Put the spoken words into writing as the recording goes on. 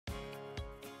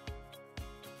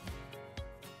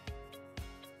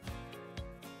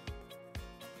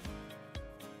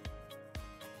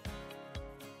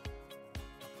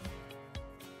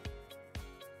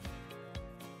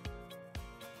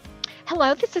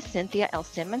Hello, this is Cynthia L.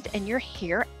 Simmons, and you're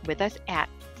here with us at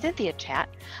Cynthia Chat.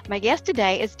 My guest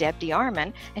today is Deb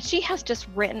DeArmond, and she has just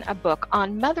written a book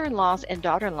on mother-in-laws and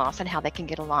daughter-in-laws and how they can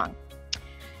get along.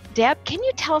 Deb, can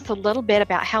you tell us a little bit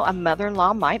about how a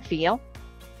mother-in-law might feel?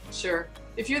 Sure.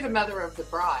 If you're the mother of the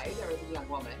bride or the young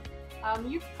woman,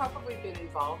 you've probably been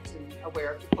involved and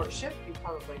aware of the courtship. You've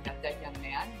probably met that young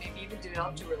man, maybe even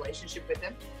developed a relationship with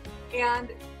him.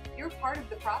 And you're part of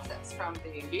the process from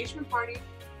the engagement party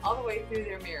all the way through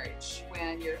their marriage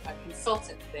when you're a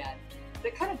consultant then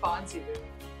that kind of bonds you.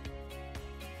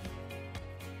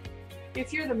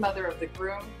 If you're the mother of the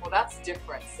groom, well, that's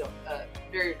different. So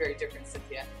very, very different,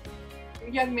 Cynthia.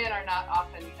 Young men are not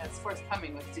often as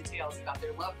forthcoming with details about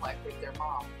their love life with their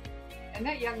mom. And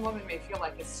that young woman may feel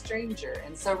like a stranger.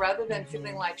 And so rather than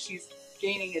feeling like she's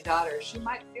gaining a daughter, she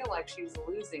might feel like she's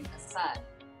losing a son.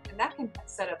 And that can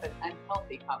set up an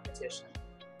unhealthy competition.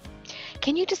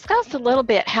 Can you discuss a little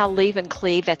bit how leave and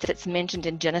cleave, as it's mentioned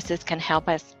in Genesis, can help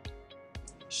us?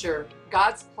 Sure.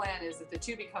 God's plan is that the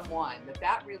two become one,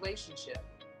 that relationship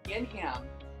in Him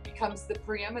becomes the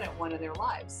preeminent one in their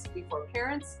lives, before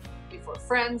parents, before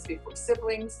friends, before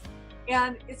siblings.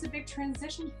 And it's a big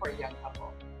transition for a young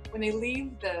couple. When they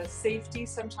leave the safety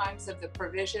sometimes of the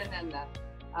provision and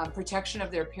the protection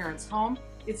of their parents' home,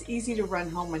 it's easy to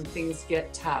run home when things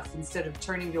get tough instead of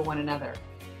turning to one another.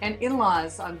 And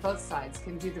in-laws on both sides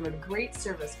can do them a great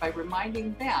service by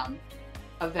reminding them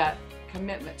of that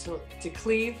commitment to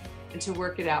cleave and to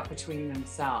work it out between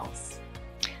themselves.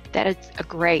 That is a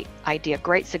great idea,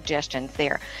 great suggestions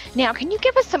there. Now, can you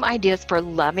give us some ideas for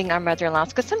loving our mother-in-laws?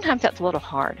 Because sometimes that's a little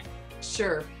hard.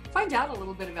 Sure. Find out a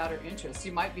little bit about her interests.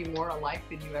 You might be more alike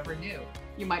than you ever knew.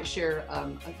 You might share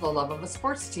the love of a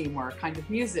sports team or a kind of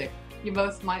music. You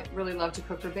both might really love to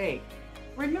cook or bake.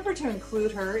 Remember to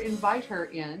include her, invite her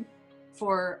in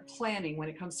for planning when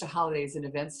it comes to holidays and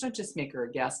events. Don't just make her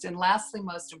a guest. And lastly,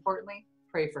 most importantly,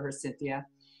 pray for her, Cynthia.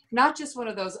 Not just one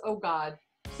of those, oh God,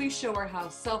 please show her how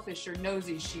selfish or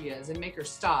nosy she is and make her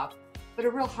stop, but a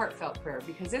real heartfelt prayer,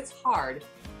 because it's hard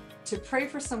to pray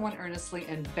for someone earnestly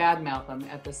and badmouth them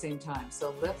at the same time.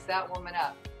 So lift that woman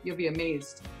up. You'll be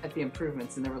amazed at the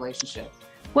improvements in the relationship.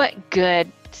 What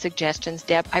good suggestions,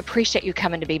 Deb. I appreciate you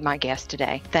coming to be my guest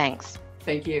today. Thanks.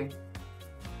 Thank you.